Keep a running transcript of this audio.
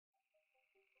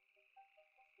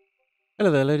Hello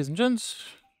there, ladies and gents.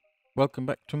 Welcome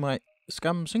back to my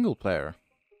SCUM single player.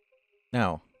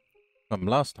 Now, from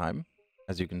last time,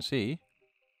 as you can see,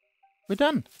 we're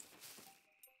done.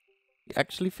 We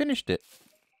actually finished it.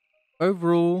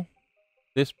 Overall,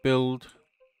 this build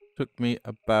took me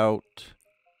about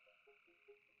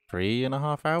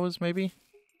 3.5 hours, maybe.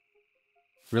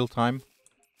 Real time.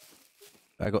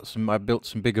 I built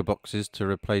some bigger boxes to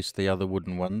replace the other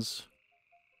wooden ones.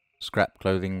 Scrap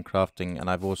clothing, crafting, and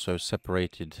I've also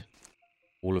separated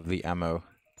all of the ammo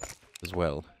as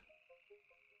well.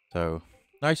 So,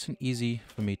 nice and easy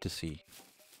for me to see.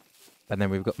 And then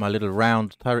we've got my little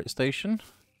round turret station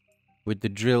with the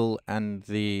drill and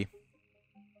the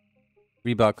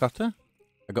rebar cutter.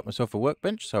 I got myself a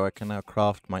workbench so I can now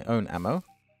craft my own ammo.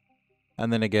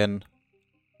 And then again,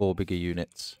 4 bigger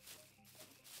units.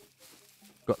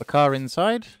 Got the car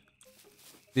inside.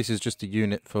 This is just a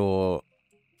unit for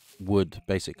wood,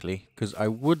 basically, because I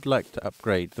would like to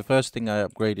upgrade. The first thing I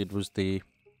upgraded was the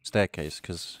staircase,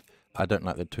 because I don't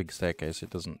like the twig staircase.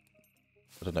 It doesn't,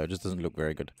 I don't know, it just doesn't look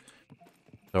very good.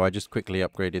 So I just quickly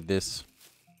upgraded this.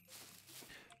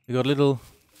 We got a little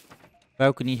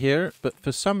balcony here, but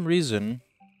for some reason,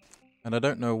 and I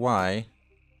don't know why,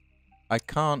 I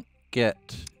can't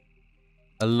get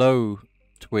a low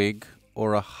twig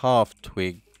or a half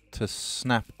twig to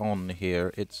snap on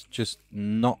here. It's just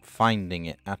not finding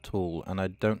it at all, and I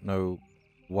don't know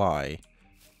why.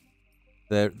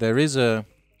 There is a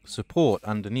support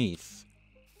underneath,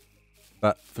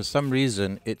 but for some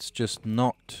reason it's just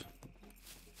not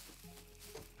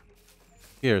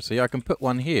here. See, I can put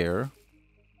one here,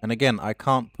 and again I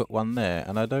can't put one there,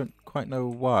 and I don't quite know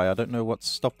why. I don't know what's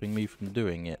stopping me from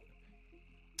doing it.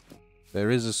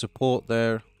 There is a support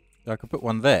there. I could put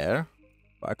one there,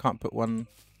 but I can't put one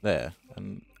there,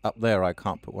 and up there I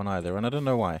can't put one either, and I don't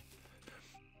know why.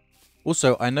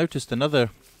 Also, I noticed another,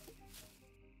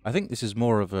 I think this is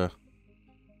more of a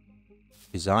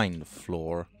design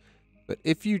flaw, but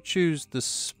if you choose the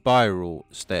spiral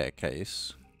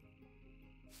staircase,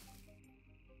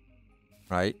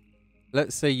 right,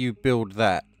 let's say you build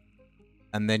that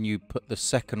and then you put the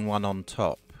second one on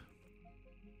top,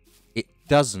 it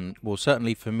doesn't, well,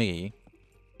 certainly for me,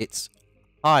 it's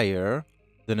higher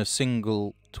than a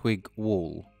single twig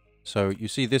wall. So you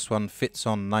see this one fits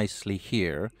on nicely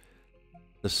here.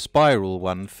 The spiral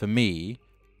one for me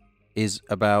is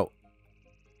about,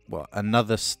 well,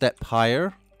 another step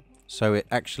higher. So it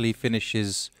actually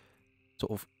finishes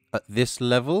sort of at this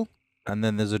level, and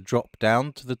then there's a drop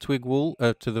down to the twig wall,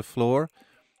 to the floor.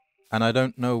 And I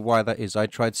don't know why that is. I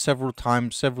tried several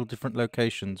times, several different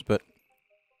locations, but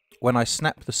when I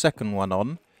snap the second one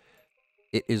on,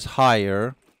 it is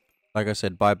higher, like I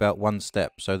said, by about 1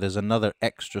 step. So there's another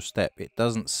extra step. It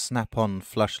doesn't snap on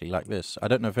flushly like this. I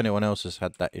don't know if anyone else has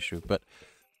had that issue, but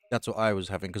that's what I was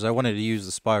having, because I wanted to use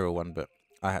the spiral one, but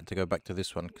I had to go back to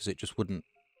this one because it just wouldn't.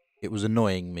 It was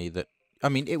annoying me that, I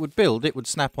mean, it would build, it would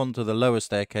snap onto the lower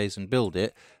staircase and build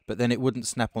it, but then it wouldn't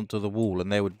snap onto the wall, and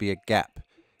there would be a gap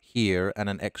here and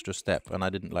an extra step, and I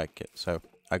didn't like it, so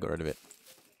I got rid of it.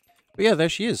 But yeah, there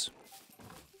she is.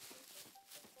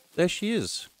 There she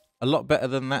is. A lot better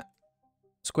than that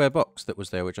square box that was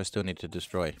there, which I still need to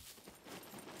destroy.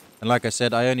 And like I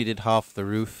said, I only did half the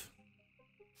roof.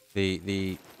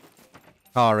 The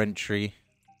car entry,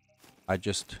 I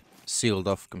just sealed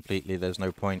off completely. There's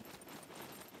no point.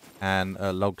 And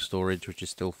log storage, which is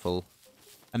still full.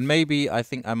 And maybe I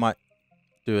think I might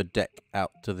do a deck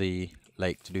out to the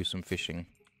lake to do some fishing.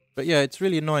 But yeah, it's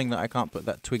really annoying that I can't put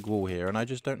that twig wall here, and I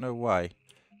just don't know why.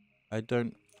 I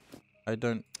don't.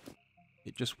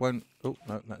 It just won't. Oh,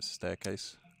 no, that's a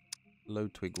staircase. Low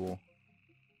twig wall.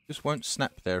 Just won't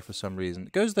snap there for some reason.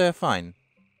 It goes there fine.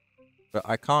 But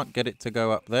I can't get it to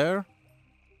go up there.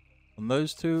 On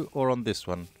those two, or on this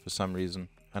one for some reason.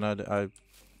 And I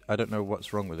don't know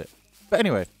what's wrong with it. But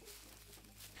anyway.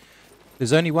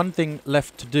 There's only one thing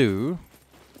left to do.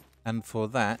 And for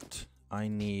that, I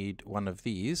need one of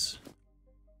these.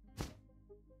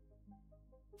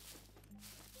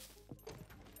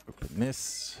 Open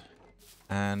this.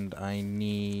 And I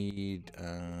need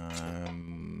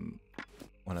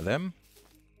one of them.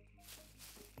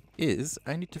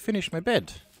 I need to finish my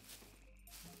bed.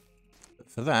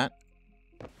 But for that,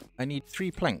 I need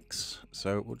 3 planks.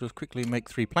 So we'll just quickly make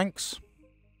 3 planks.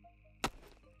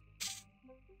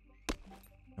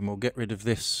 And we'll get rid of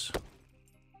this.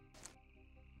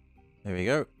 There we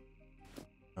go.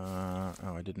 Oh,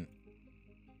 I didn't.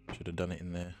 Should have done it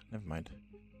in there. Never mind.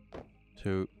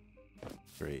 2,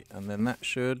 3, and then that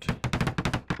should.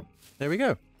 There we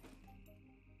go.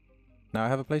 Now I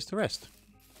have a place to rest.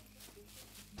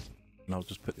 And I'll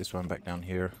just put this one back down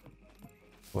here.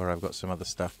 Or I've got some other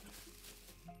stuff.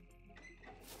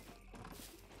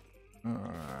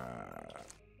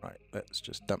 Right, let's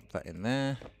just dump that in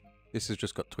there. This has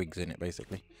just got twigs in it,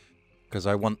 basically. Because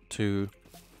I want to...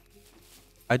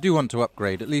 I do want to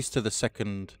upgrade, at least to the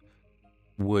second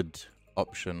wood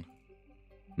option.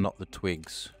 Not the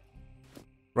twigs.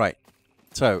 Right,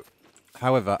 so...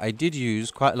 However, I did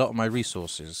use quite a lot of my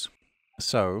resources.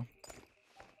 So...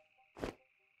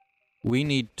 we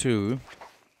need to...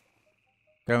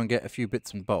 go and get a few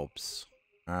bits and bobs.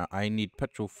 I need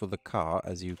petrol for the car,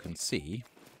 as you can see.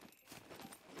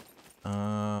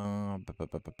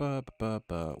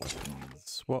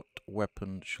 Weapons. What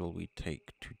weapon shall we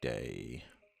take today?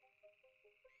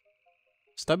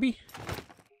 Stubby?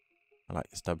 I like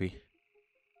the stubby.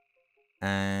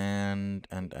 And,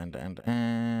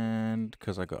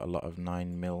 because I got a lot of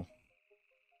 9mm.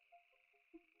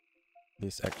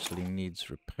 This actually needs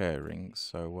repairing,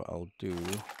 so what I'll do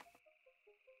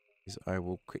is I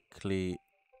will quickly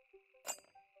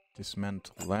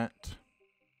dismantle that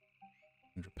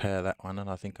and repair that one, and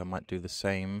I think I might do the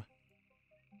same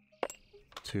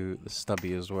to the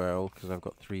stubby as well, because I've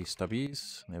got 3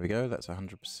 stubbies. There we go, that's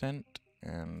 100%.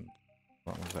 And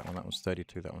what was that one? That was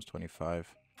 32, that one's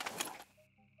 25.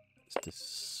 Let's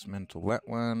dismantle that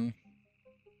one.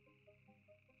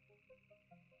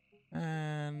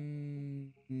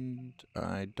 And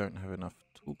I don't have enough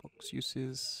toolbox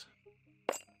uses.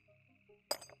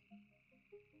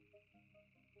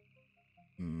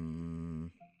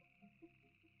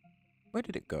 Where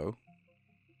did it go?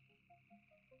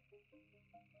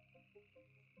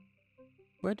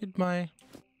 Where did my...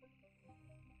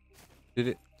 Did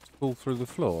it fall through the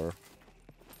floor?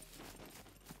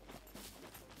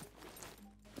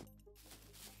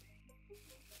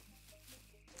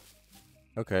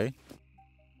 Okay.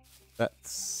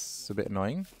 That's a bit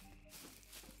annoying.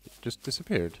 It just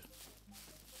disappeared.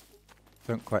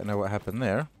 Don't quite know what happened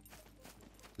there.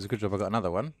 It's a good job I got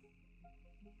another one.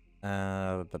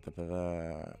 That's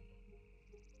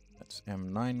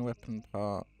M9 weapon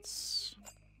parts.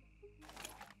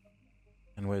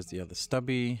 And where's the other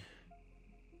stubby?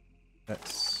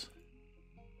 Let's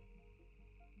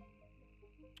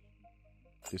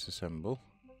disassemble.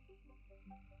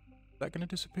 Is that going to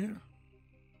disappear?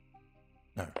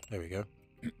 No, there we go.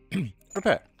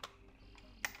 Repair.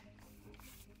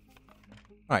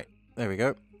 Right, there we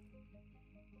go.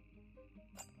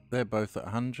 They're both at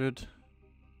 100.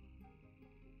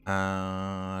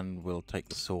 And we'll take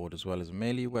the sword as well as a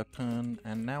melee weapon.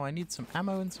 And now I need some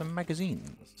ammo and some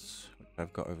magazines, which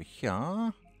I've got over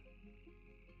here.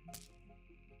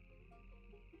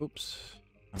 Oops.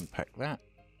 Unpack that.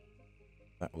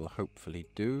 That will hopefully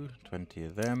do. 20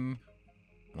 of them.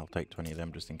 And I'll take 20 of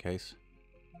them just in case.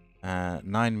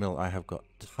 9mm, I have got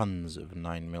tons of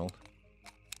 9mm.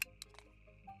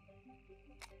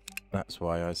 That's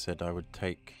why I said I would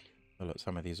take... Oh look,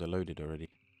 some of these are loaded already.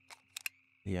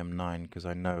 The M9, because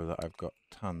I know that I've got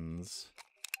tons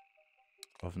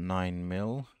of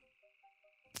 9mm.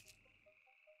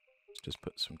 Let's just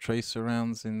put some tracer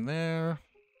rounds in there.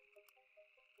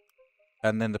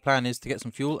 And then the plan is to get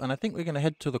some fuel, and I think we're going to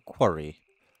head to the quarry.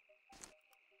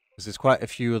 Because there's quite a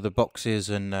few of the boxes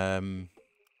and the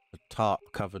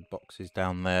tarp-covered boxes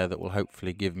down there that will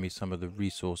hopefully give me some of the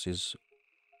resources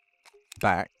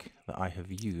back that I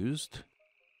have used.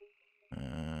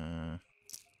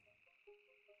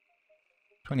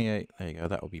 28, there you go,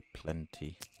 that will be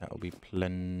plenty. That will be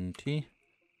plenty.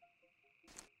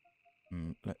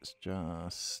 Let's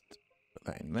just put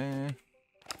that in there.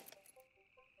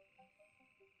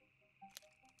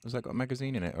 Has that got a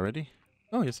magazine in it already?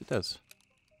 Oh, yes it does.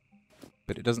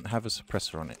 But it doesn't have a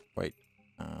suppressor on it. Wait,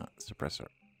 suppressor.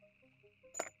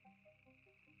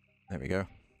 There we go.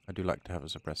 I do like to have a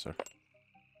suppressor.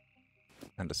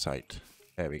 And a sight.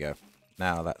 There we go.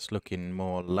 Now that's looking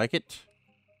more like it.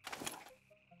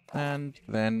 And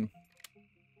then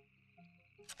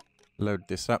load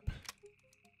this up.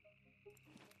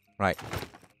 Right.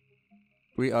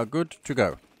 We are good to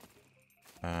go.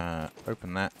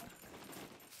 Open that.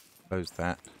 Close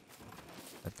that.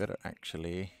 I better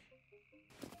actually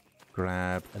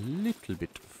grab a little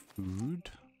bit of food.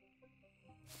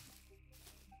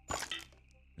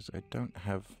 Because I don't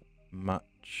have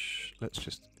much. Let's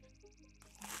just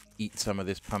eat some of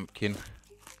this pumpkin.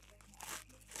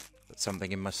 Put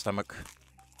something in my stomach.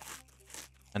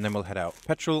 And then we'll head out.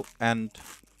 Petrol and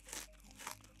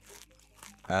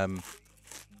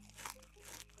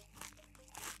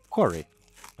Quarry.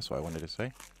 That's what I wanted to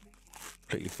say.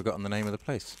 Completely forgotten the name of the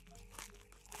place.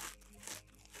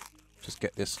 Just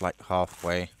get this like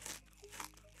halfway.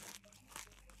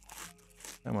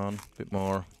 Come on, a bit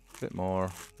more. bit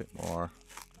more, bit more.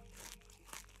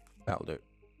 That'll do.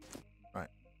 Right.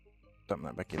 Dump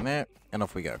that back in there, and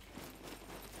off we go.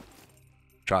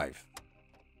 Drive.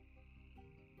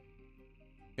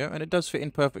 Yeah, and it does fit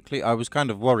in perfectly. I was kind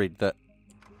of worried that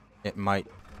it might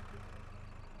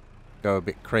go a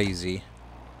bit crazy.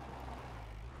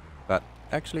 But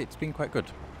actually, it's been quite good.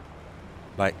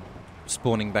 Like,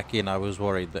 spawning back in, I was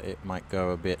worried that it might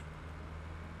go a bit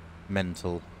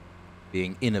mental,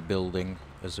 being in a building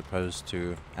as opposed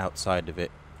to outside of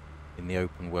it in the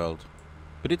open world.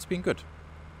 But it's been good.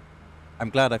 I'm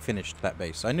glad I finished that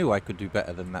base. I knew I could do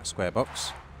better than that square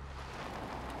box,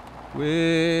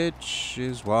 which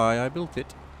is why I built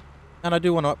it. And I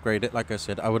do want to upgrade it. Like I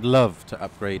said, I would love to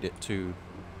upgrade it to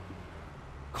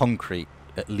concrete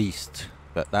at least,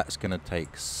 but that's going to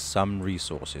take some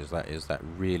resources. That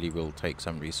really will take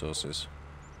some resources.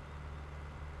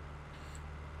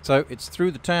 So it's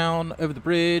through the town, over the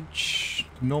bridge,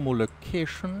 normal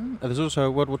location. There's also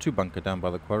a World War II bunker down by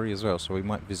the quarry as well, so we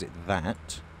might visit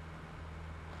that.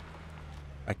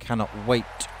 I cannot wait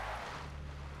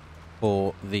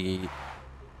for the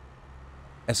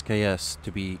SKS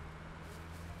to be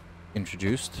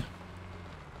introduced.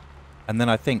 And then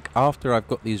I think after I've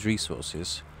got these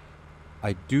resources,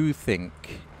 I do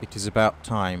think it is about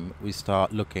time we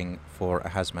start looking for a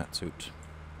hazmat suit.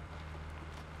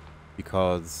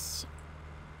 Because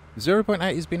 0.8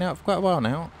 has been out for quite a while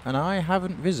now, and I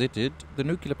haven't visited the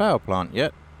nuclear power plant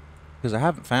yet, because I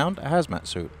haven't found a hazmat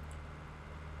suit.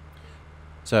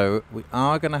 So we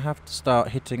are going to have to start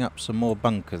hitting up some more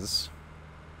bunkers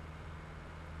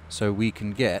so we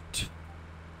can get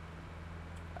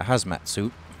a hazmat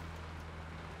suit,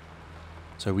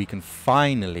 so we can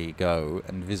finally go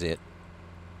and visit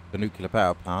the nuclear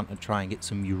power plant and try and get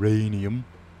some uranium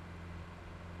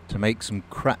to make some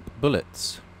crap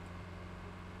bullets.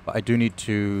 But I do need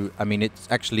to... I mean, it's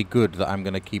actually good that I'm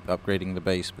going to keep upgrading the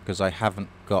base, because I haven't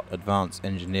got advanced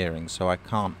engineering, so I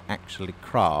can't actually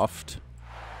craft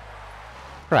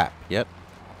crap yet.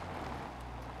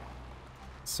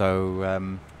 So,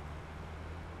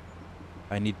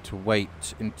 I need to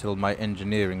wait until my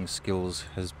engineering skills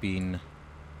has been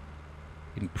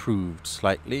improved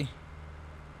slightly.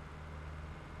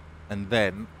 And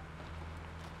then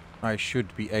I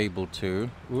should be able to...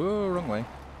 Whoa, wrong way.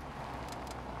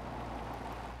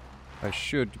 I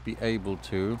should be able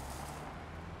to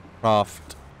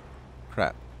craft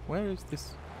crap. Where is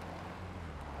this?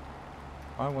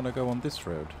 I want to go on this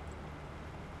road.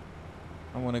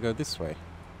 I want to go this way.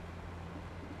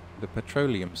 The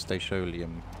petroleum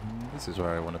station. This is where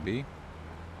I want to be.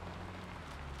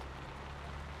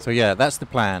 So yeah, that's the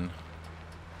plan.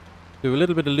 Do a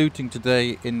little bit of looting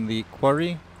today in the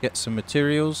quarry. Get some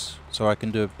materials so I can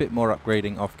do a bit more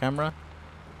upgrading off camera.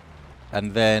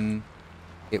 And then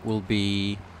it will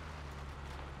be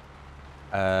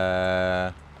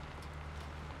bunker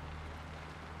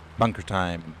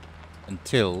time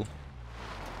until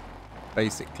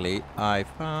basically I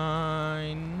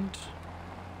find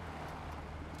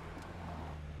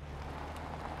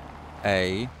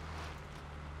a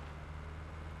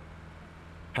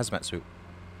hazmat suit.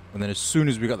 And then as soon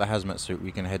as we got the hazmat suit,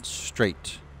 we can head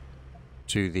straight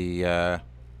to the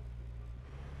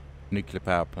nuclear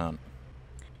power plant.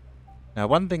 Now,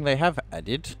 one thing they have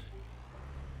added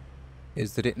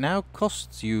is that it now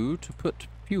costs you to put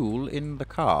fuel in the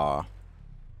car.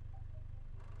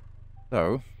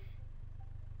 So,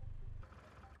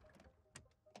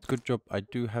 good job. I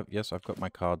do have... Yes, I've got my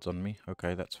cards on me.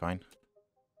 Okay, that's fine.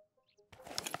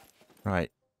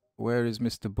 Right. Where is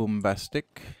Mr.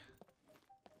 Bombastic?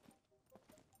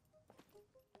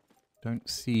 Don't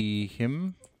see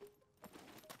him.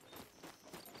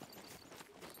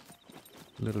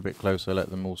 A little bit closer, let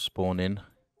them all spawn in.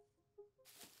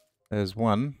 There's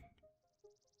one.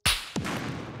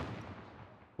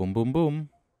 Boom, boom, boom.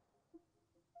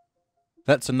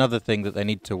 That's another thing that they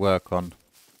need to work on,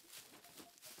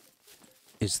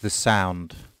 is the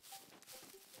sound.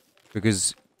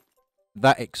 Because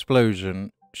that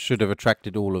explosion should have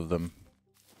attracted all of them.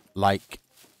 Like...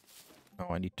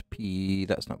 Oh, I need to pee.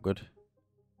 That's not good.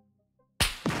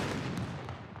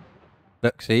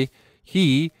 Look, see?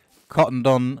 He cottoned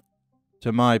on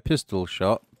to my pistol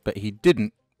shot, but he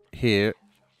didn't hear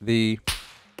the...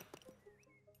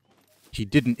 He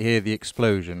didn't hear the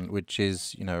explosion, which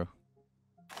is, you know,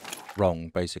 wrong,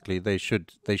 basically. They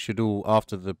should all,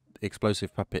 after the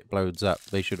explosive puppet blows up,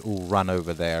 they should all run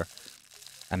over there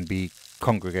and be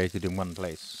congregated in one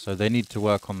place. So they need to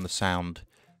work on the sound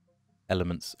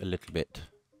elements a little bit.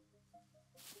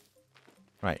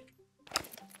 Right.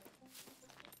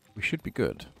 We should be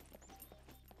good.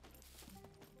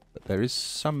 But there is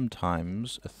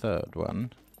sometimes a third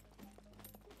one.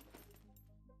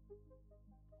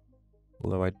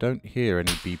 Although I don't hear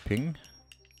any beeping.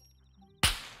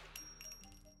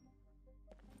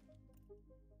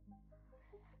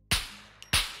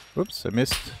 Whoops, I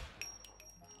missed.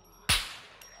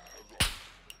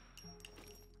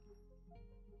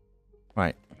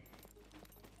 Right.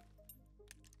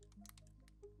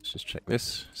 Let's just check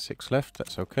this. 6 left,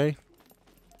 that's okay.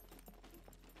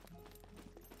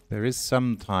 There is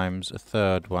sometimes a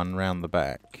third one round the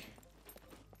back.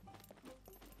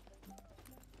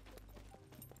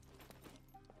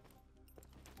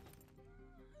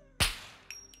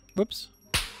 Whoops.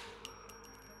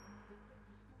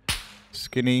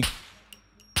 Skinny.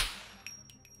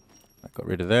 I got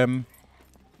rid of them.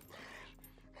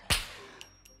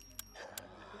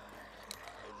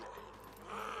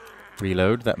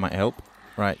 Reload, that might help.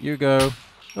 Right, you go.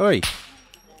 Oi!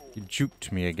 You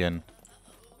juked me again.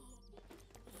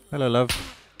 Hello, love.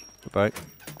 Goodbye.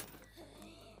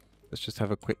 Let's just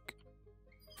have a quick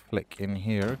flick in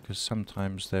here, because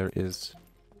sometimes there is...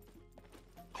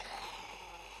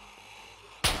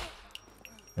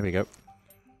 There we go.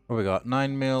 What we got?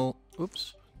 9mm.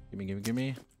 Oops. Gimme, gimme,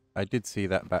 gimme. I did see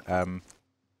that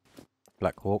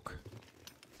Black Hawk.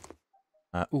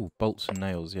 Ooh, bolts and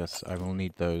nails. Yes, I will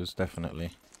need those,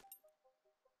 definitely.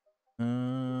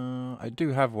 I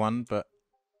do have one, but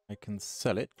I can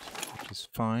sell it, which is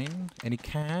fine. Any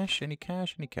cash? Any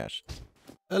cash? Any cash?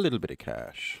 A little bit of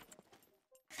cash.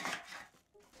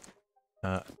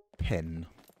 Pen.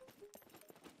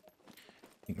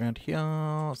 Around here,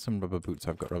 some rubber boots.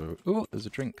 I've got rubber boots. Oh, there's a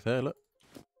drink there, look.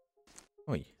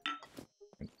 Oi.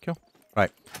 Thank you.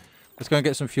 Right. Let's go and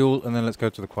get some fuel, and then let's go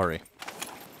to the quarry.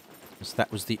 Because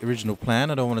that was the original plan.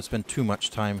 I don't want to spend too much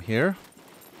time here.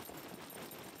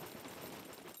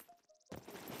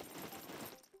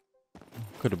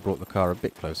 Could have brought the car a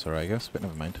bit closer, I guess, but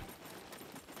never mind.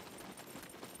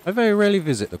 I very rarely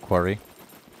visit the quarry.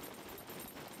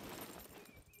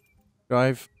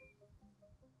 Drive.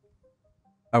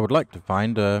 I would like to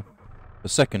find a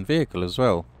second vehicle as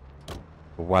well.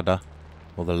 The Wada,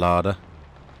 or the Lada,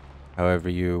 however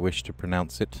you wish to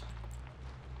pronounce it.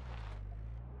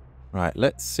 Right,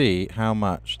 let's see how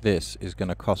much this is going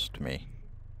to cost me.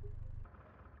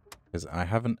 Because I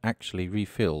haven't actually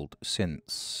refilled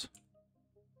since.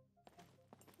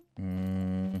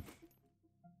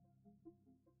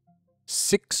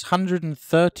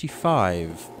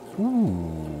 635.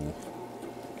 Ooh.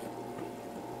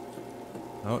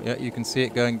 Oh, yeah, you can see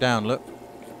it going down, look.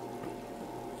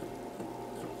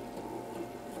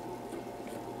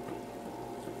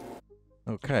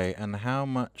 Okay, and how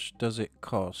much does it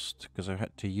cost? Because I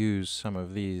had to use some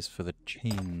of these for the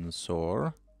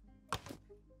chainsaw.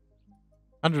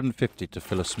 150 to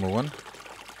fill a small one.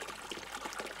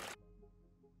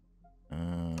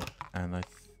 And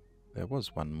there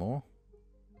was one more.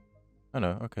 Oh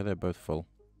no, okay, they're both full.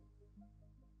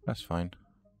 That's fine.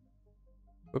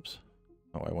 Whoops.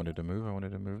 Oh, I wanted to move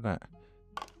that.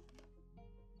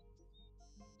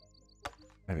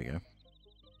 There we go.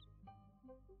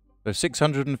 So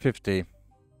 650,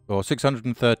 or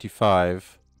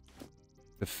 635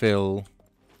 to fill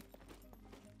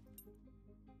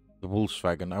the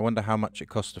Volkswagen. I wonder how much it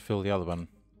costs to fill the other one.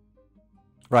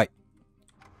 Right.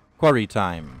 Quarry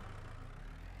time.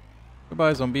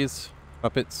 Goodbye, zombies.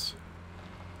 Puppets.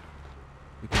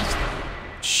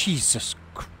 Jesus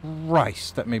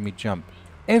Christ, that made me jump.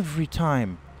 Every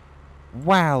time.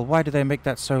 Wow, why do they make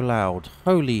that so loud?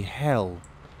 Holy hell.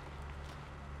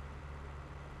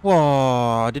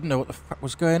 Whoa, I didn't know what the fuck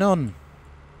was going on.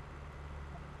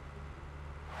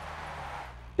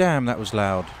 Damn, that was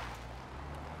loud.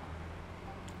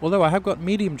 Although I have got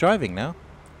medium driving now,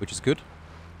 which is good.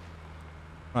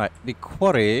 Right, the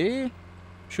quarry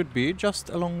should be just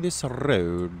along this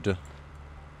road.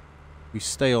 We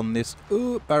stay on this...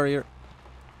 Ooh, barrier.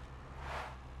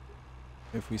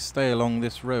 If we stay along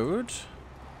this road...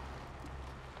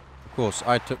 Of course,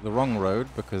 I took the wrong road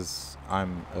because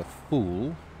I'm a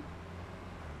fool.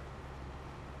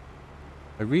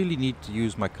 I really need to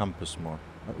use my compass more.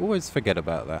 I always forget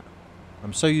about that.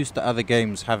 I'm so used to other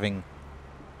games having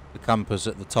the compass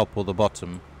at the top or the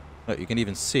bottom. Look, you can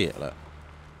even see it, look.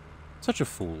 Such a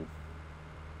fool.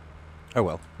 Oh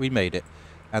well, we made it.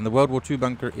 And the World War II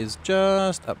bunker is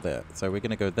just up there. So we're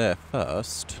going to go there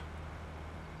first.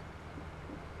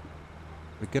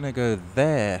 We're going to go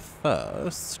there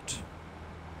first.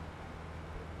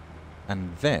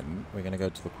 And then we're going to go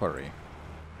to the quarry.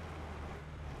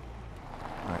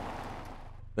 Right.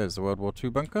 There's the World War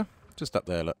II bunker. Just up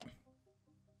there, look.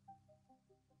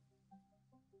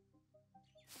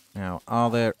 Now, are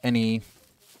there any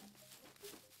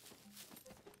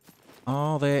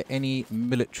Are there any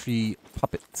military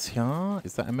puppets here?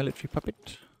 Is that a military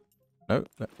puppet? No?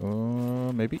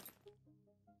 Maybe.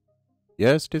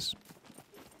 Yes, it is.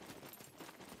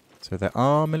 So there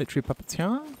are military puppets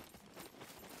here.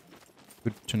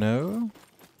 Good to know.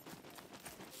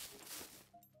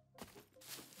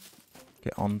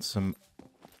 Get on some...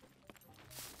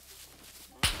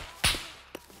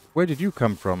 Where did you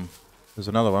come from? There's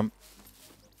another one.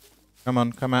 Come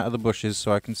on, come out of the bushes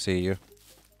so I can see you.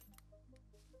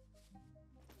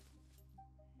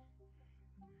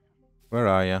 Where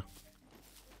are you?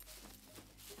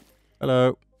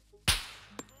 Hello.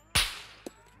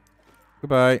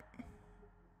 Goodbye.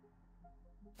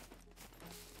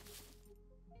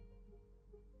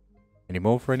 Any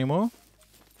more for any more?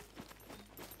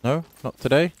 No, not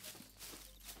today.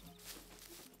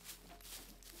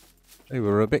 They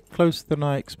were a bit closer than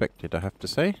I expected, I have to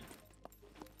say.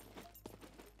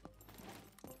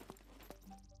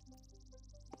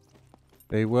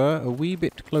 They were a wee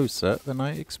bit closer than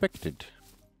I expected.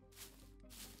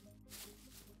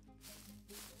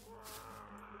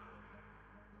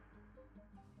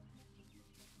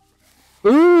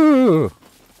 Ooh!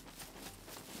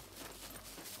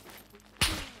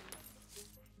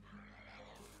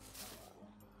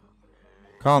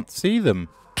 Can't see them.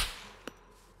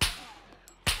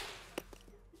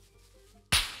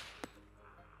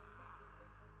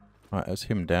 Right, that's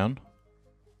him down.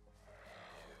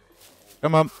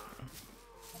 Come on.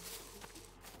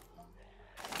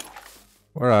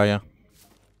 Where are you?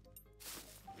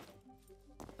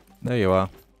 There you are.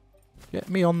 Get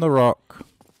me on the rock.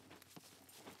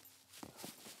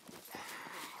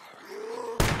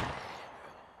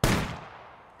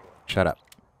 Shut up.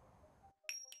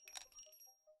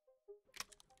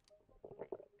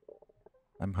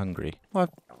 I'm hungry.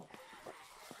 What?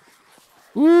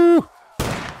 Ooh!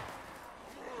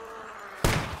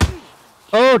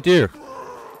 Oh dear.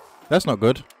 That's not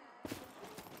good.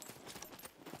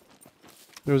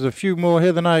 There was a few more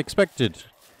here than I expected.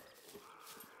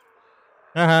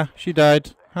 Haha, she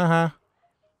died. Haha.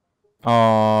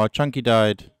 Aw, Chunky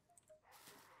died.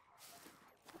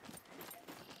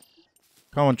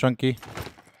 Come on, Chunky.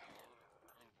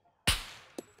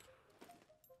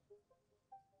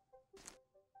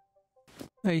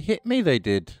 They hit me, they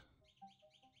did.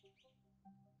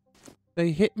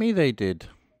 They hit me, they did.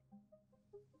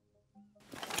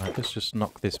 Right, let's just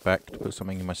knock this back to put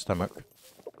something in my stomach.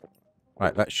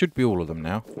 Right, that should be all of them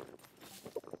now.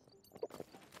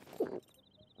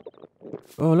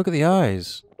 Oh, look at the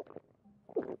eyes.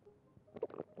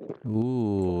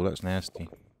 Ooh, that's nasty.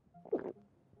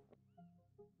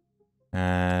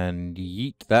 And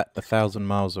yeet that 1,000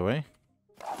 miles away.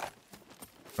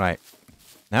 Right.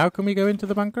 Now can we go into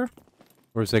the bunker?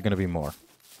 Or is there going to be more?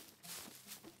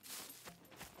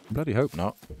 Bloody hope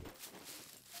not.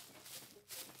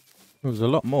 There was a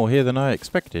lot more here than I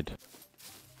expected.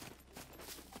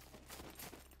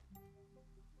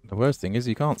 The worst thing is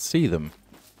you can't see them.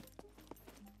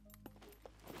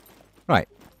 Right.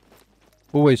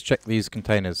 Always check these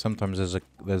containers. Sometimes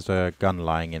there's a gun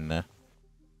lying in there.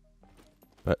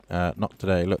 But not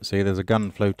today. Look, see, there's a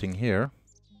gun floating here.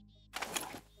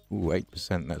 Ooh,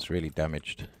 8%. That's really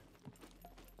damaged.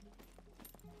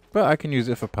 But I can use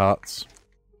it for parts.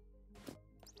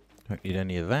 Don't need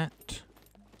any of that.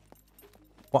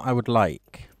 What I would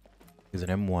like is an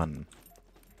M1.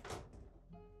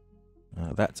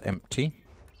 That's empty.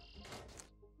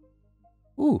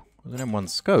 Ooh, there's an M1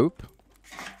 scope.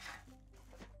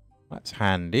 That's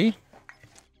handy.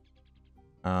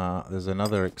 There's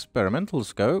another experimental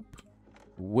scope.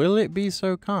 Will it be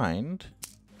so kind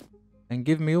and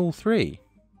give me all three?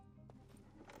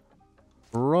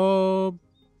 Rob...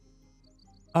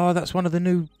 Oh, that's one of the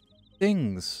new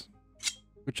things,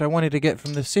 which I wanted to get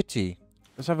from the city.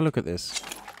 Let's have a look at this.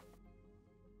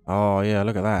 Oh, yeah,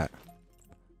 look at that.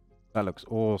 That looks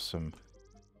awesome.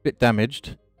 Bit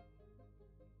damaged.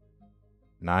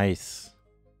 Nice.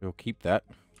 We'll keep that.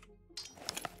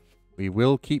 We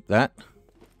will keep that.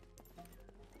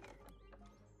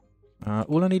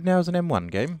 All I need now is an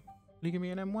M1 game. Will you give me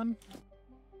an M1?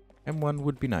 M1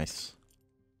 would be nice.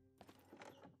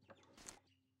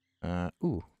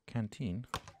 Ooh, canteen.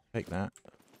 Take that.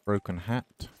 Broken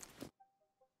hat.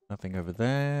 Nothing over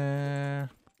there.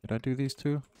 Did I do these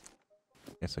two?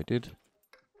 Yes, I did.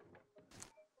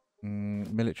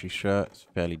 Military shirt's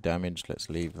fairly damaged. Let's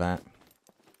leave that.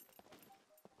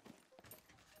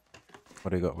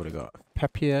 What do we got? What do we got?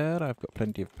 Papier. I've got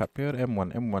plenty of papier.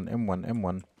 M1, M1, M1,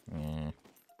 M1.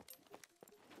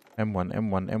 M1,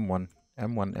 M1, M1.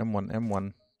 M1, M1,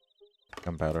 M1.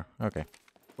 Gunpowder. Okay.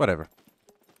 Whatever.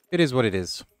 It is what it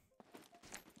is.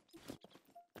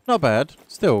 Not bad.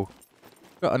 Still.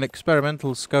 Got an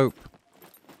experimental scope.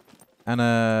 And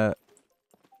a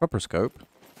proper scope.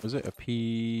 Was it a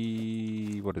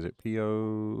P... What is it?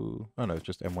 PO... Oh no, it's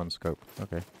just M1 scope.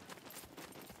 Okay.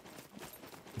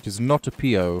 It is not a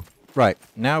PO. Right,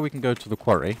 now we can go to the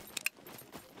quarry.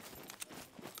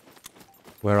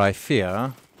 Where I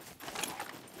fear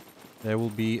there will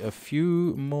be a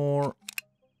few more...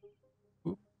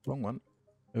 Oop, wrong one.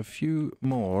 A few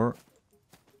more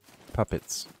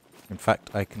puppets. In fact,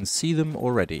 I can see them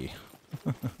already.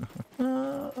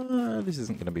 This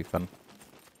isn't going to be fun.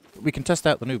 We can test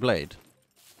out the new blade.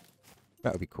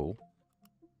 That would be cool.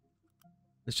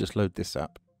 Let's just load this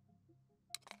up.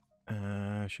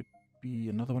 Should be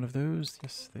another one of those.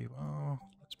 Yes, they are.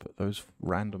 Let's put those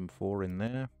random 4 in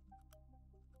there.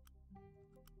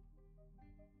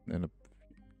 Then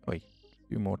a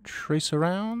few more tracer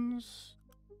rounds.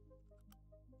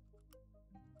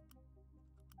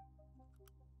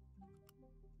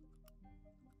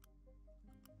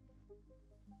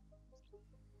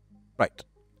 Right.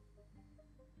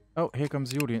 Oh, here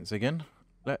comes the audience again.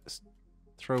 Let's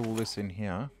throw all this in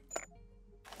here.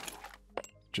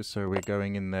 Just so we're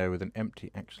going in there with an empty...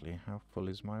 Actually, how full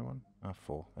is my one?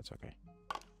 4. That's okay.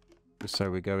 Just so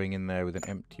we're going in there with an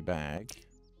empty bag.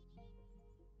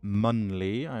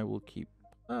 Munley, I will keep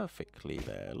perfectly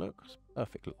there. Look,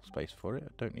 perfect little space for it.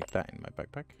 I don't need that in my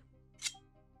backpack.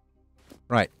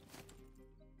 Right.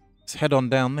 Let's head on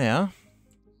down there.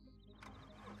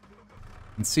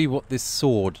 And see what this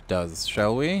sword does,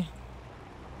 shall we?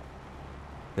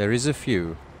 There is a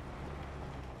few.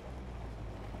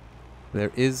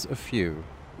 There is a few.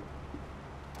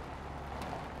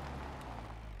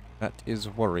 That is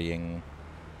worrying.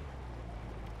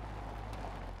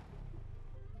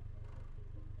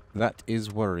 That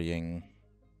is worrying.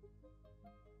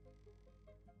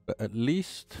 But at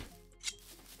least...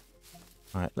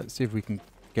 Alright, let's see if we can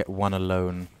get one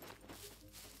alone.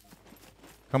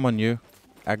 Come on, you.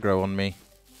 Aggro on me.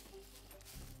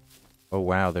 Oh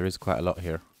wow, there is quite a lot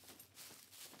here.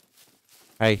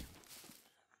 Hey.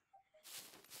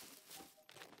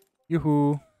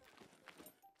 Yoo-hoo.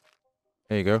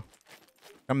 There you go.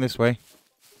 Come this way.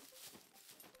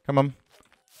 Come on.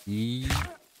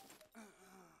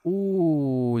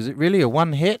 Ooh, is it really a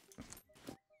one hit?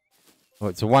 Oh,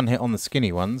 it's a one hit on the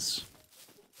skinny ones.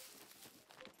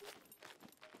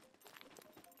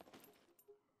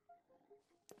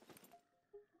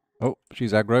 Oh,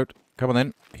 she's aggroed. Come on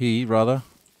then. He, rather.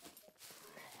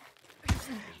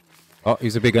 Oh,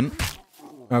 he's a big un.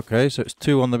 Okay, so it's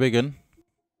 2 on the big un.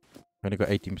 Only got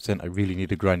 18%. I really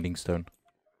need a grinding stone.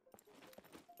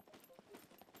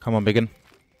 Come on, biggin.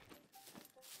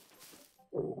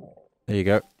 There you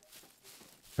go.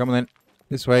 Come on then.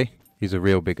 This way. He's a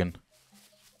real biggin.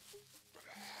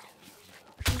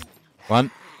 1.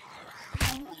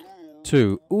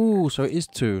 2. Ooh, so it is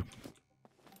 2.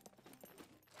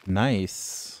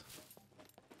 Nice.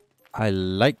 I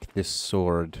like this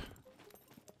sword.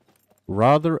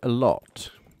 Rather a lot.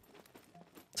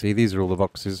 See, these are all the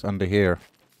boxes under here.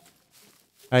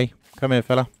 Hey, come here,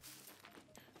 fella.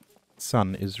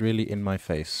 Sun is really in my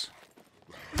face.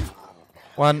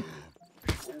 1,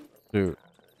 2.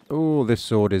 Oh, this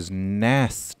sword is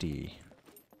nasty.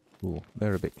 Ooh,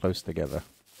 they're a bit close together.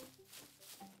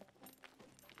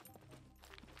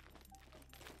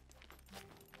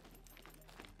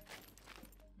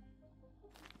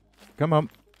 Come on.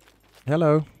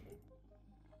 Hello.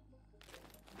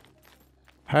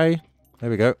 Hey. There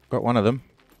we go. Got one of them.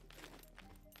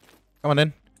 Come on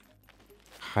in.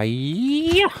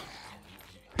 Hiya.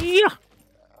 Yeah.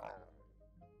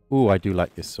 Ooh, I do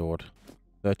like this sword.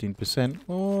 13%.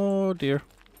 Oh, dear.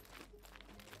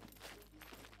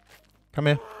 Come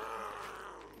here.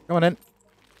 Come on in.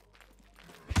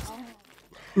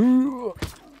 Ooh.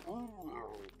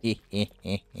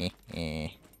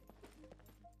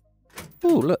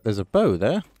 Ooh, look, there's a bow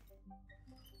there.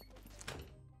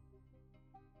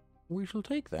 We shall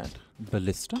take that.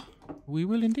 Ballista? We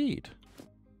will indeed.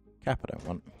 Cap I don't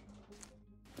want.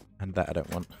 And that I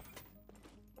don't want.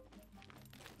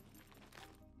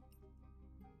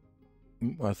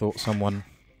 I thought someone...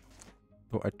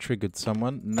 Thought I triggered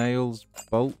someone. Nails,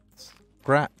 bolts,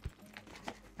 scrap.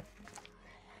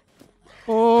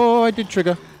 Oh, I did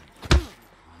trigger.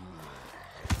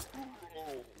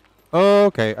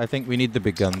 Okay, I think we need the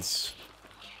big guns.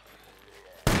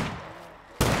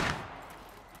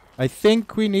 I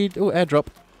think we need... Oh, airdrop.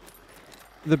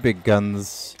 The big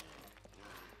guns.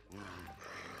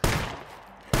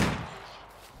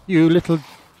 You little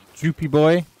droopy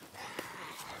boy.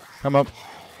 Come up.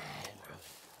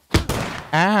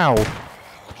 Ow!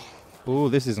 Oh,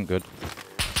 this isn't good.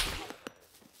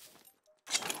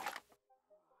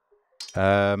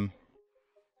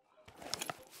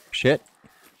 Shit.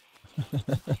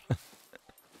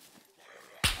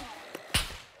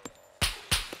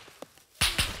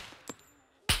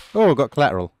 Oh, got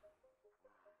collateral.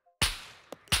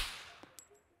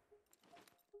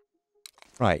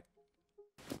 Right.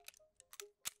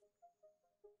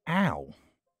 Ow.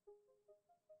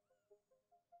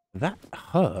 That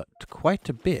hurt quite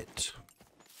a bit.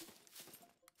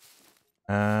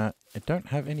 I don't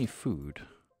have any food.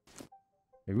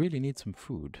 I really need some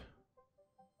food.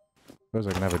 Suppose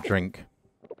I can have a drink.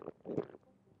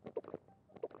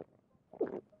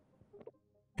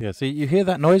 Yeah, see, you hear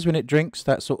that noise when it drinks?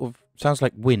 That sort of sounds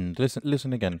like wind.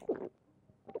 Listen again.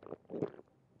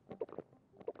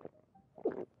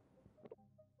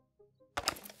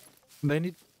 They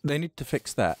need to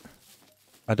fix that.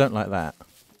 I don't like that.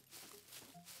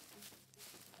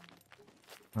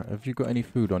 Right, have you got any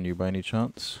food on you by any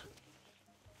chance?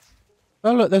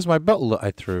 Oh look, there's my bottle that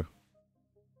I threw.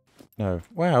 No.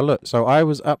 Wow, look, so I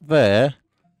was up there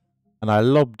and I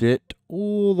lobbed it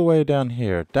all the way down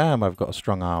here. Damn, I've got a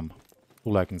strong arm.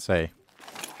 All I can say.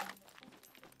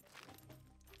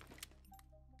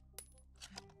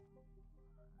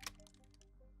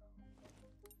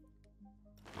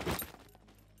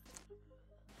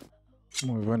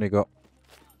 Well, we've only got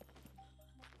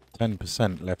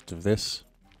 10% left of this.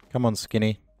 Come on,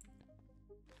 Skinny.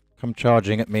 Come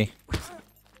charging at me.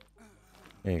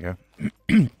 There you go.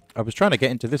 I was trying to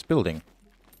get into this building.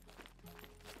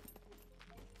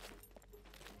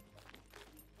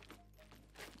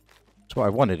 That's what I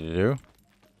wanted to do.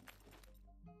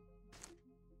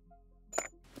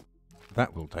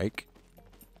 That will take.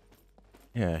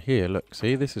 Yeah, here, look.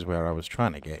 See, this is where I was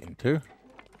trying to get into.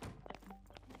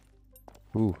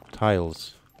 Ooh,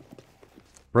 tiles.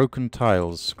 Broken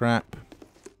tiles. Scrap.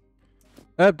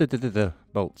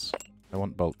 Bolts. I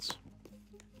want bolts.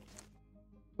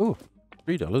 Ooh,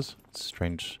 $3.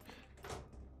 Strange.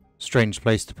 Strange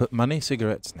place to put money.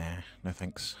 Cigarettes? Nah, no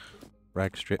thanks.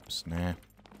 Rag strips? Nah.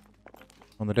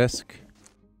 On the desk.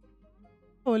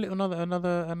 Oh, a little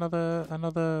another.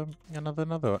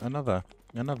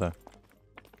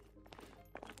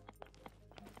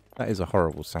 That is a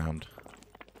horrible sound.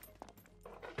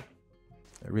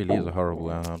 It really is a horrible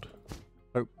sound.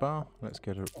 Soap bar. Let's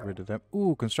get rid of them.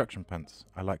 Ooh, construction pants.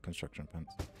 I like construction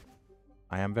pants.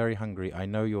 I am very hungry. I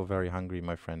know you're very hungry,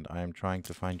 my friend. I am trying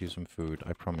to find you some food.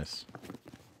 I promise.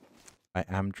 I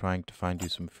am trying to find you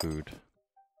some food.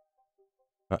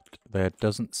 But there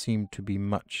doesn't seem to be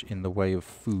much in the way of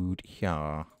food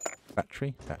here.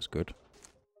 Battery? That's good.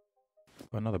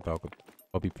 Oh, another bag of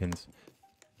bobby pins.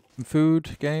 Some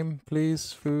food, game,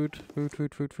 please. Food.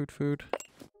 Food.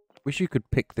 Wish you could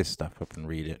pick this stuff up and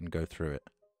read it and go through it.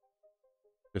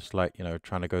 Just like, you know,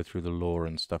 trying to go through the lore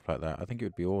and stuff like that. I think it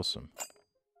would be awesome.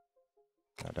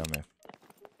 Down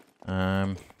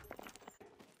there.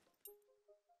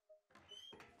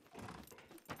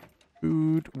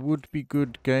 Food would be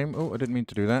good, game. Oh, I didn't mean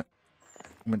to do that.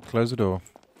 I meant to close the door.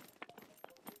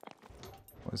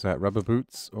 What is that? Rubber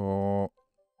boots or...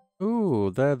 Ooh,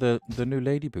 they're the new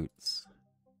lady boots.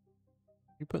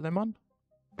 You put them on?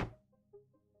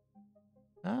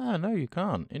 Ah, no, you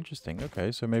can't. Interesting.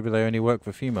 Okay, so maybe they only work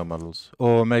for female models.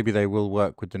 Or maybe they will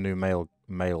work with the new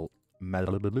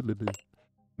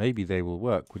maybe they will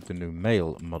work with the new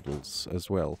male models as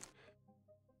well.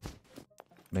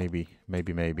 Maybe.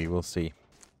 We'll see.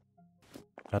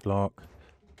 Padlock.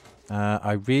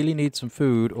 I really need some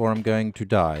food or I'm going to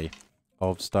die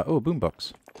of oh,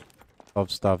 boombox. Of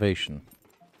starvation.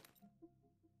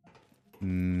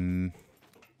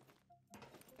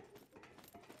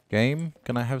 Game,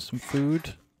 can I have some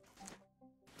food?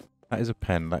 That is a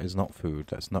pen. That is not food.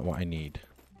 That's not what I need.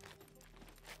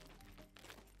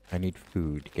 I need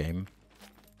food, game.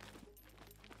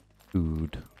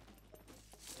 Food.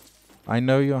 I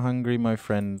know you're hungry, my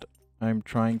friend. I'm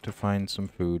trying to find some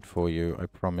food for you, I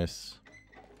promise.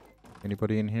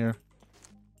 Anybody in here?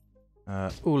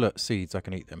 Oh, look, seeds. I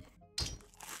can eat them.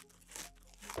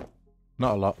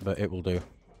 Not a lot, but it will do.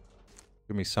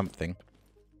 Give me something.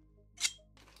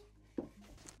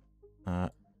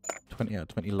 20 out of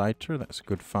 20 lighter. That's a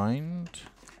good find.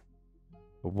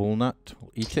 A walnut.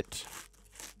 We'll eat it.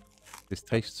 This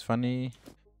tastes funny.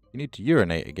 You need to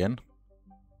urinate again.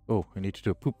 Oh, I need to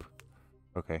do a poop.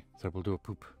 Okay, so we'll do a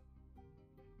poop.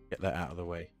 Get that out of the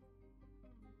way.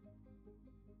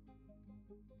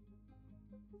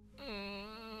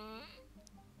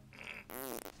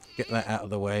 Get that out of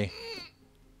the way.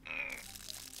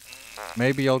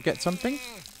 Maybe I'll get something?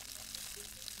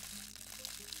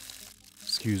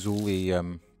 Excuse all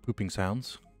the pooping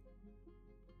sounds.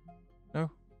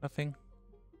 No? Nothing?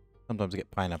 Sometimes I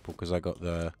get pineapple because I got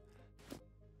the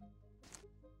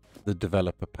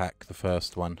developer pack, the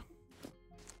first one.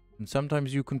 And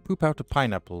sometimes you can poop out a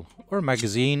pineapple. Or a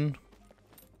magazine.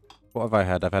 What have I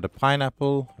had? I've had a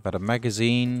pineapple. I've had a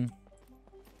magazine.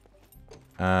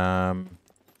 I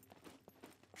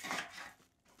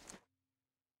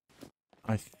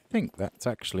think that's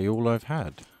actually all I've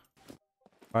had.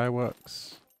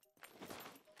 Fireworks.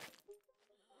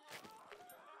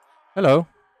 Hello.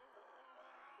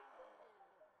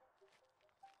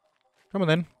 Come on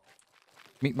then.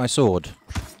 Meet my sword.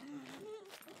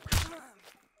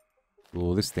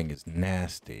 Oh, this thing is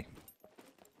nasty.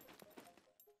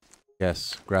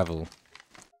 Yes, gravel.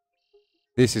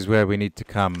 This is where we need to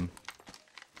come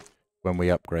when we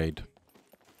upgrade.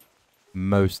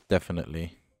 Most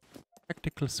definitely.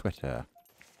 Practical sweater.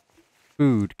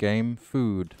 Food, game.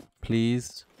 Food,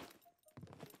 please.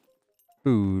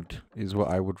 Food is what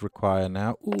I would require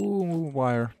now. Ooh,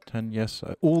 wire. 10, yes.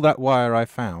 All that wire I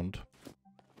found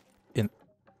in...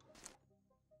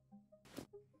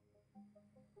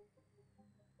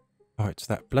 Oh, it's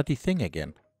that bloody thing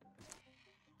again.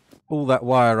 All that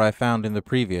wire I found in the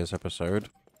previous episode,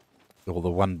 or the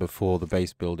one before the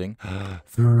base building.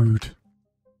 Food.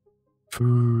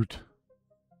 Food.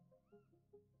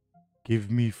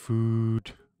 Give me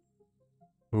food.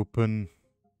 Open.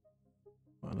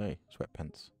 What are they?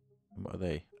 Sweatpants. And what are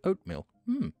they? Oatmeal.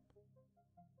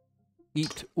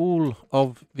 Eat all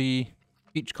of the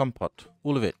peach compote.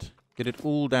 All of it. Get it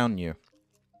all down you.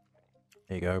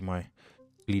 There you go. My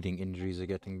bleeding injuries are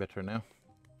getting better now.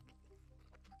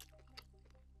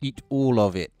 Eat all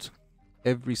of it.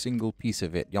 Every single piece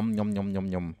of it. Yum, yum, yum, yum,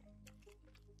 yum.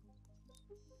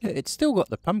 Yeah, it's still got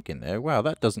the pumpkin there. Wow,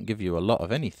 that doesn't give you a lot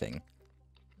of anything.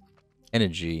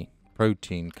 Energy,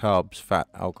 protein, carbs, fat,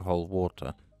 alcohol,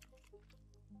 water.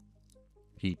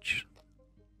 Peach.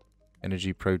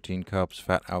 Energy, protein, carbs,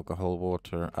 fat, alcohol,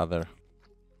 water, other.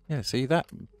 Yeah, see, that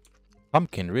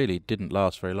pumpkin really didn't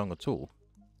last very long at all.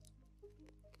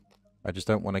 I just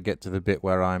don't want to get to the bit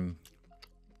where I'm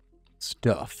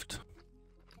stuffed.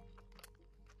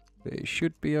 But it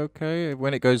should be okay.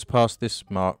 When it goes past this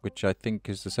mark, which I think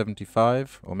is the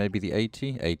 75, or maybe the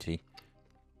 80. 80.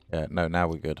 Yeah, no, now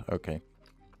we're good. Okay.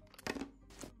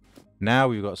 Now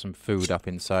we've got some food up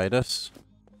inside us.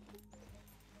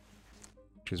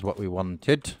 Which is what we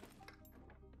wanted.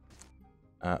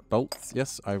 Bolts.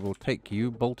 Yes, I will take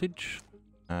you, boltage.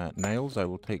 Nails. I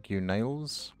will take you,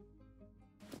 nails.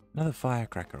 Another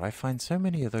firecracker. I find so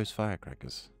many of those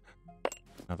firecrackers.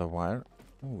 Another wire.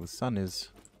 Oh, the sun is...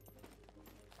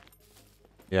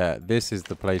 Yeah, this is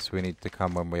the place we need to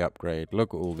come when we upgrade.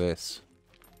 Look at all this.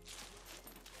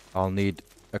 I'll need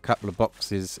a couple of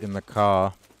boxes in the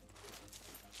car.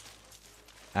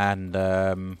 And,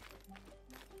 come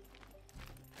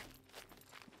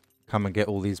and get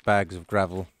all these bags of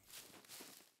gravel.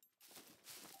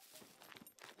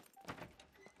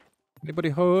 Anybody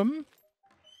home?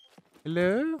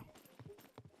 Hello?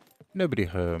 Nobody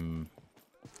home.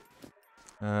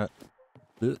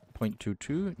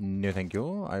 0.22. No, thank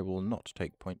you. I will not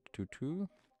take 0.22.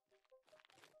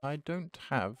 I don't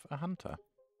have a hunter.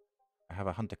 I have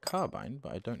a hunter carbine,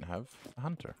 but I don't have a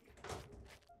hunter.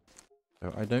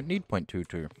 So I don't need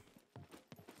 0.22.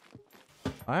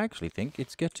 I actually think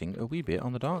it's getting a wee bit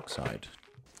on the dark side.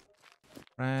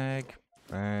 Rag.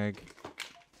 Rag.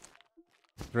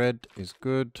 Thread is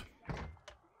good.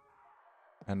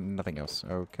 And nothing else.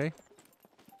 Okay.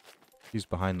 He's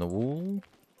behind the wall.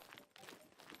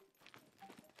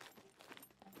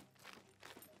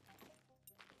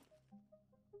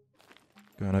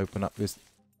 Go and open up this.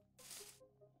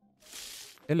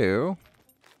 Hello.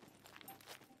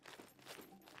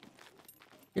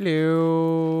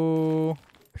 Hello.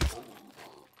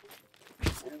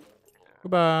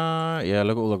 Goodbye. Yeah,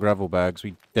 look at all the gravel bags.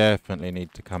 We definitely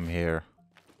need to come here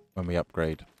when we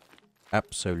upgrade.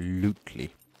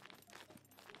 Absolutely.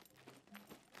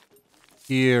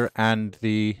 Here and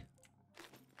the...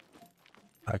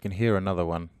 I can hear another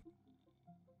one.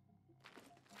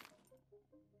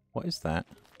 What is that?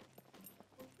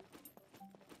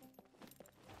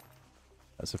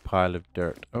 That's a pile of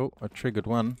dirt. Oh, I triggered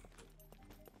one.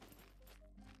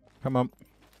 Come on.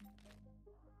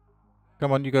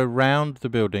 Come on, you go round the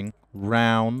building.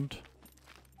 Round.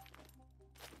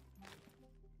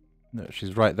 No,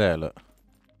 she's right there, look.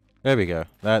 There we go.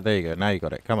 There you go. Now you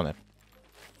got it. Come on then.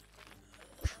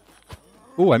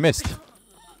 Oh, I missed.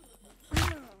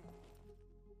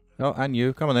 Oh, and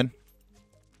you. Come on then.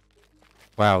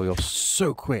 Wow, you're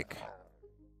so quick.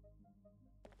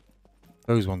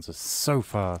 Those ones are so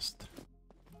fast.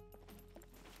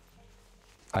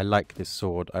 I like this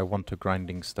sword. I want a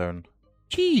grinding stone.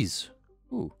 Cheese!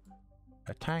 Ooh,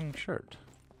 a tang shirt.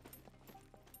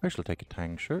 I shall take a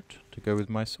tang shirt to go with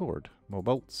my sword. More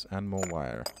bolts and more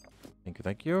wire. Thank you,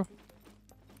 thank you.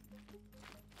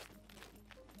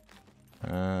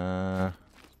 Let's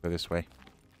go this way.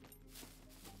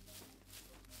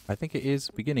 I think it is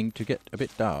beginning to get a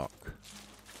bit dark.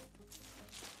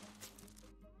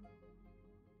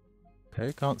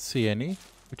 Okay, can't see any,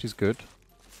 which is good.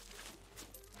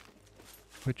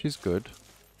 Which is good.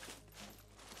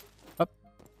 Up.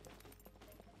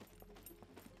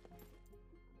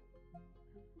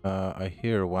 I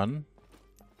hear one.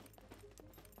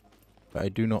 But I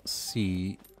do not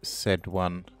see said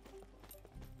one.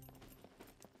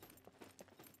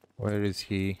 Where is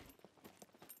he?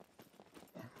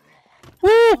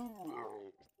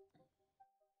 Woo!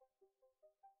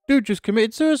 Dude just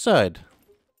committed suicide.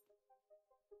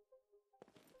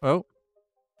 Well,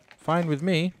 fine with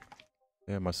me.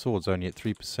 Yeah, my sword's only at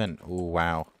 3%. Oh,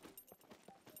 wow.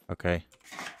 Okay.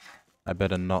 I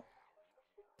better not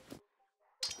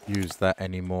use that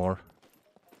anymore.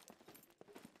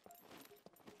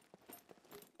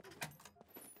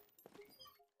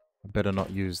 I better not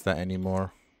use that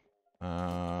anymore.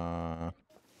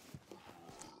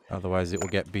 Otherwise it will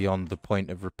get beyond the point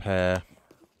of repair.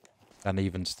 And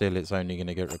even still, it's only going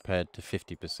to get repaired to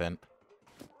 50%.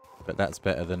 But that's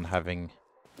better than having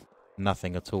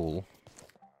nothing at all.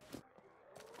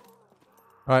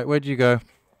 Right, where'd you go?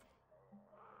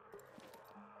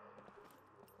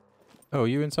 Oh, are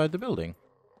you inside the building?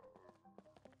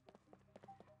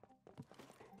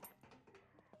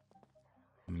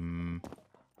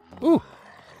 Ooh!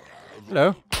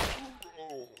 Hello.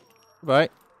 Goodbye.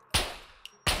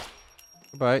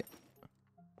 Goodbye.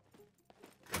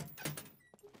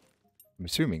 I'm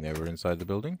assuming they were inside the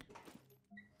building.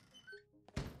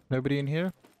 Nobody in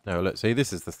here? No, let's see.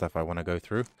 This is the stuff I want to go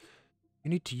through. You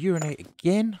need to urinate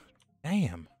again?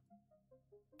 Damn.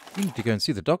 You need to go and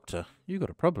see the doctor. You got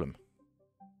a problem.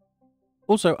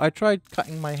 Also, I tried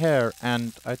cutting my hair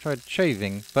and I tried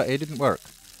shaving, but it didn't work.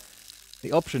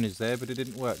 The option is there, but it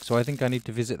didn't work. So I think I need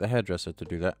to visit the hairdresser to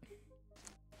do that.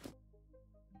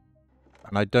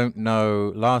 And I don't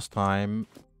know, last time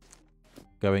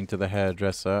going to the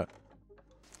hairdresser,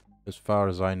 as far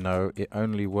as I know, it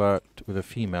only worked with a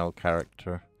female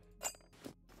character.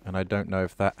 And I don't know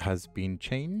if that has been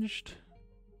changed.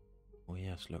 Oh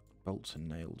yes, look, bolts and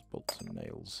nails, bolts and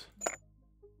nails.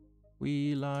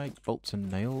 We like bolts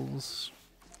and nails.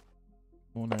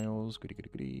 More nails, goody goody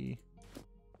goody.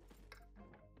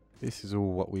 This is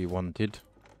all what we wanted.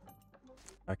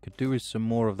 I could do with some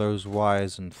more of those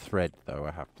wires and thread, though,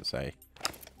 I have to say.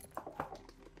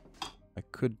 I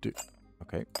could do...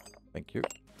 Okay, thank you.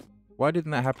 Why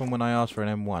didn't that happen when I asked for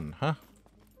an M1, huh?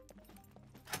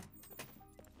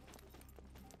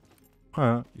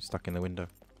 Huh? You're stuck in the window.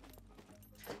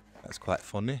 That's quite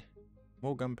funny.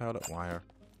 More gunpowder wire.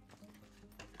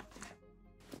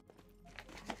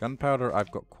 Gunpowder,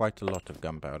 I've got quite a lot of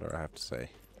gunpowder, I have to say.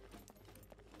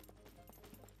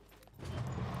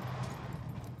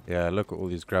 Yeah, look at all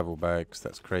these gravel bags.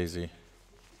 That's crazy.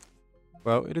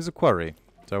 Well, it is a quarry,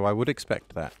 so I would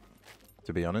expect that,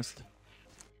 to be honest.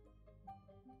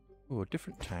 Ooh, a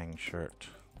different tang shirt.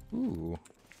 Ooh.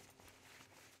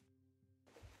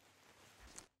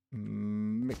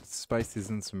 Mixed spices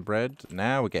and some bread.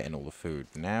 Now we're getting all the food.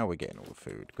 Now we're getting all the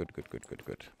food. Good, good, good, good,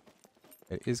 good.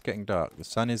 It is getting dark. The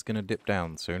sun is going to dip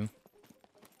down soon.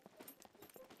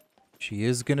 She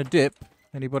is going to dip.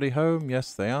 Anybody home?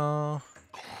 Yes, they are.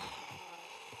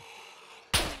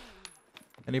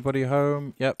 Anybody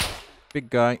home? Yep. Big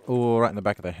guy. Oh, right in the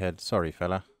back of the head. Sorry,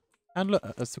 fella. And look,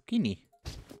 a zucchini.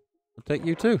 I'll take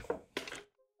you too.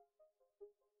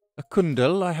 A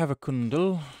kundal. I have a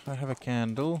kundal. I have a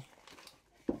candle.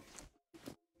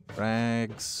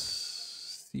 Rags.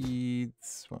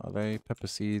 Seeds. What are they? Pepper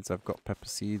seeds. I've got pepper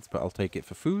seeds, but I'll take it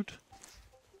for food.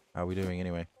 How are we doing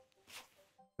anyway?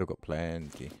 Still got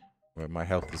plenty. Well, my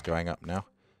health is going up now.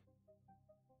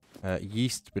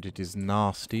 Yeast, but it is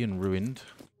nasty and ruined.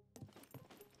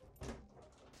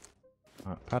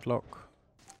 Padlock.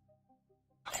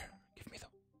 Give me the...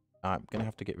 I'm going to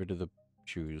have to get rid of the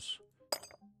shoes,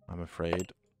 I'm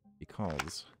afraid,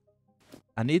 because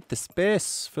I need the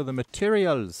space for the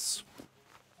materials.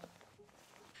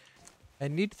 I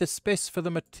need the space for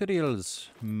the materials,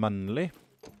 manly.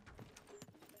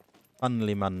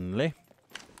 Manly, manly.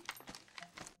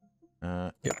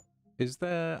 Yep. Is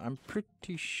there... I'm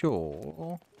pretty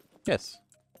sure... Yes.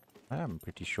 I am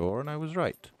pretty sure, and I was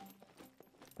right.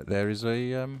 That there is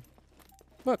a,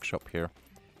 workshop here.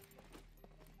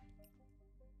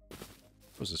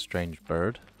 It was a strange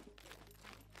bird.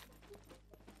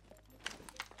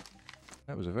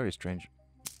 That was a very strange...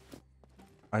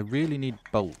 I really need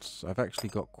bolts. I've actually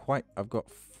got I've got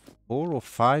 4 or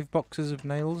 5 boxes of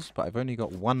nails, but I've only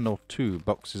got 1 or 2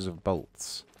 boxes of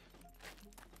bolts.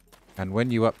 And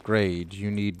when you upgrade,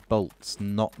 you need bolts,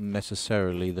 not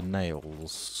necessarily the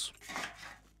nails.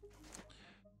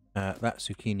 That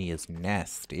zucchini is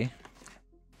nasty.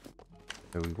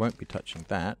 So we won't be touching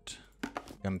that.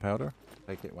 Gunpowder.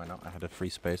 Take it, why not? I had a free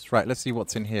space. Right, let's see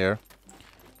what's in here.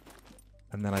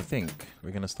 And then I think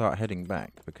we're going to start heading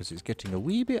back because it's getting a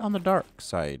wee bit on the dark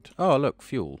side. Oh, look,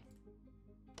 fuel.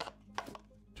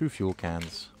 2 fuel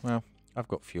cans. Well, I've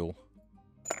got fuel.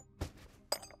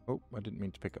 Oh, I didn't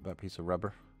mean to pick up that piece of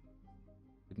rubber.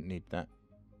 Didn't need that.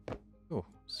 Oh,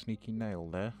 sneaky nail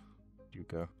there. Where'd you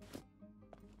go?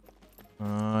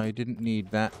 I didn't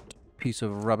need that piece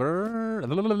of rubber.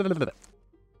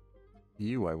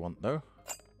 You I want, though.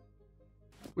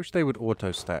 Wish they would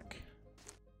auto-stack.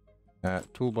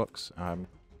 Toolbox. I'm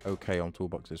okay on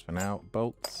toolboxes for now.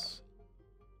 Bolts.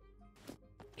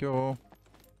 Cure.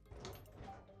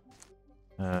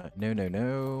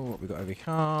 No. What we got over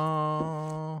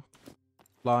here?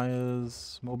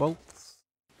 Pliers. More bolts.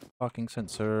 Parking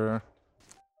sensor.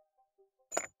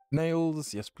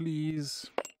 Nails. Yes, please.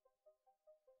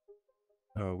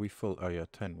 Oh, we full. Oh, yeah,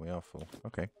 10. We are full.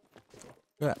 Okay.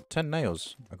 Yeah, 10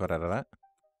 nails I got out of that.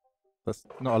 That's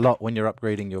not a lot when you're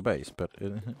upgrading your base, but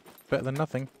better than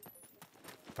nothing.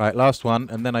 Right, last one,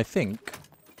 and then I think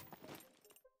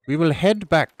we will head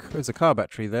back. There's a car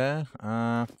battery there.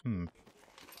 Oh,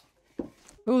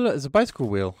 look, there's a bicycle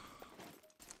wheel.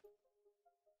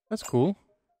 That's cool.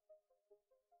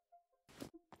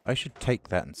 I should take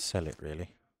that and sell it, really.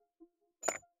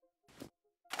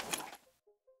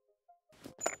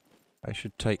 I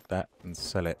should take that and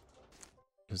sell it.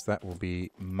 Because that will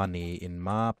be money in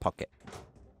my pocket.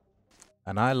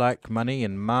 And I like money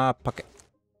in my pocket.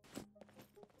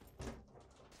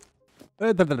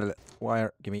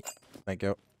 Wire, gimme. Thank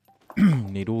you.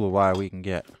 Need all the wire we can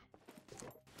get.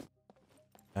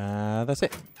 That's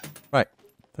it. Right,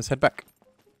 let's head back.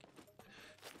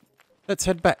 Let's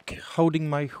head back, holding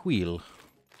my wheel.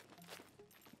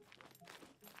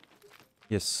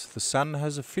 Yes, the sun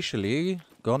has officially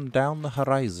gone down the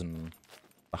horizon.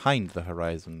 Behind the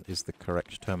horizon is the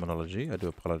correct terminology. I do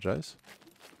apologize.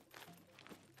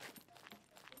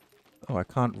 Oh, I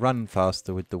can't run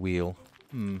faster with the wheel.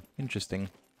 Interesting.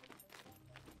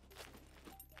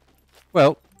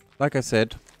 Well, like I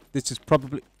said, this is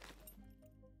probably...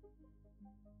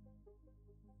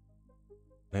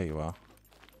 There you are.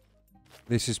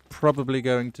 This is probably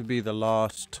going to be the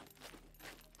last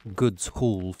goods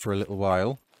haul for a little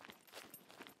while.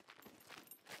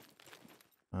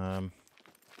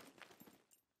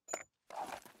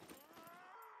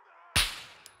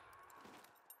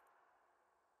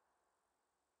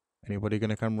 Anybody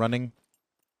gonna come running?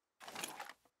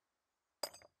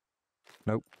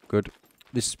 Nope, good.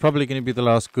 This is probably going to be the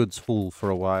last goods haul for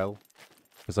a while.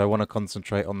 Because I want to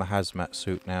concentrate on the hazmat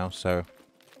suit now, so...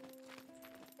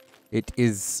 It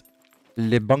is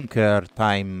le bunker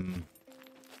time.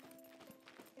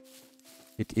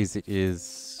 It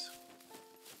is.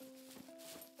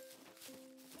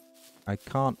 I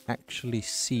can't actually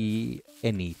see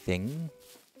anything.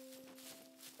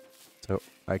 So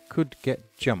I could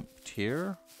get jumped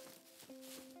here.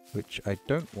 Which I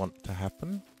don't want to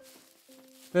happen.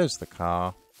 There's the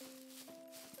car.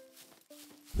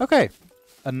 Okay.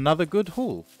 Another good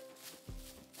haul.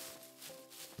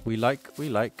 We like.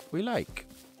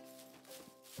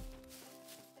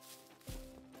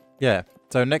 Yeah,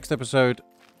 so next episode,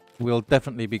 we'll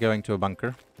definitely be going to a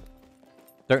bunker.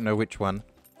 Don't know which one.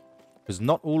 Because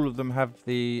not all of them have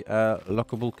the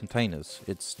lockable containers.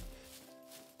 It's...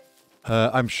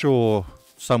 I'm sure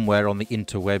somewhere on the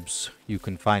interwebs you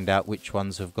can find out which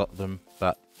ones have got them.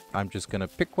 But I'm just going to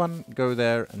pick one, go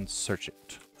there and search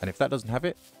it. And if that doesn't have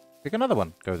it, pick another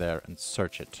one, go there and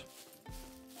search it.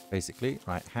 Basically,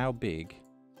 right, how big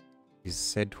is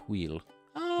said wheel?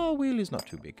 Oh, wheel is not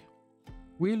too big.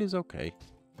 Wheel is okay.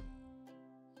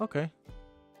 Okay.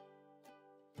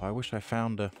 I wish I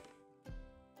found a...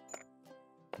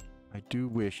 I do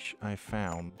wish I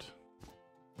found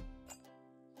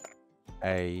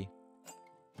a...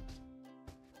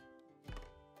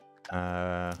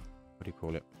 what do you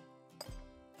call it?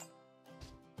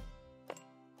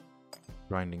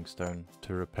 Grinding stone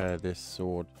to repair this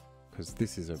sword. Because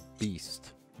this is a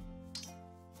beast.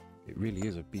 It really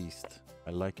is a beast. I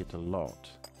like it a lot.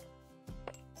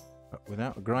 But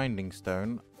without a grinding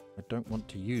stone, I don't want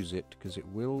to use it because it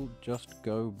will just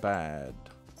go bad.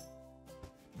 Is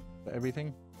that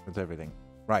everything? That's everything.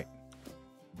 Right.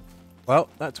 Well,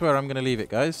 that's where I'm going to leave it,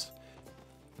 guys.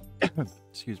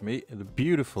 excuse me, the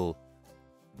beautiful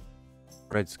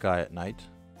red sky at night.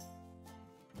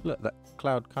 Look, that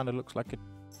cloud kind of looks like a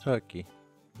turkey.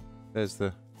 There's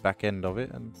the back end of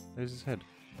it, and there's his head.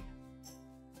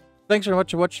 Thanks very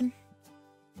much for watching.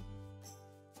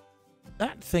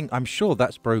 That thing, I'm sure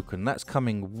that's broken. That's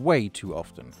coming way too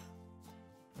often.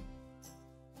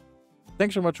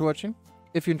 Thanks very much for watching.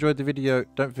 If you enjoyed the video,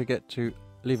 don't forget to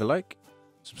leave a like,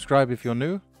 subscribe if you're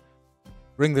new,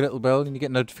 ring the little bell and you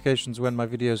get notifications when my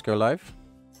videos go live.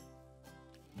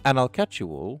 And I'll catch you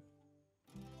all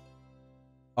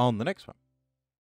on the next one.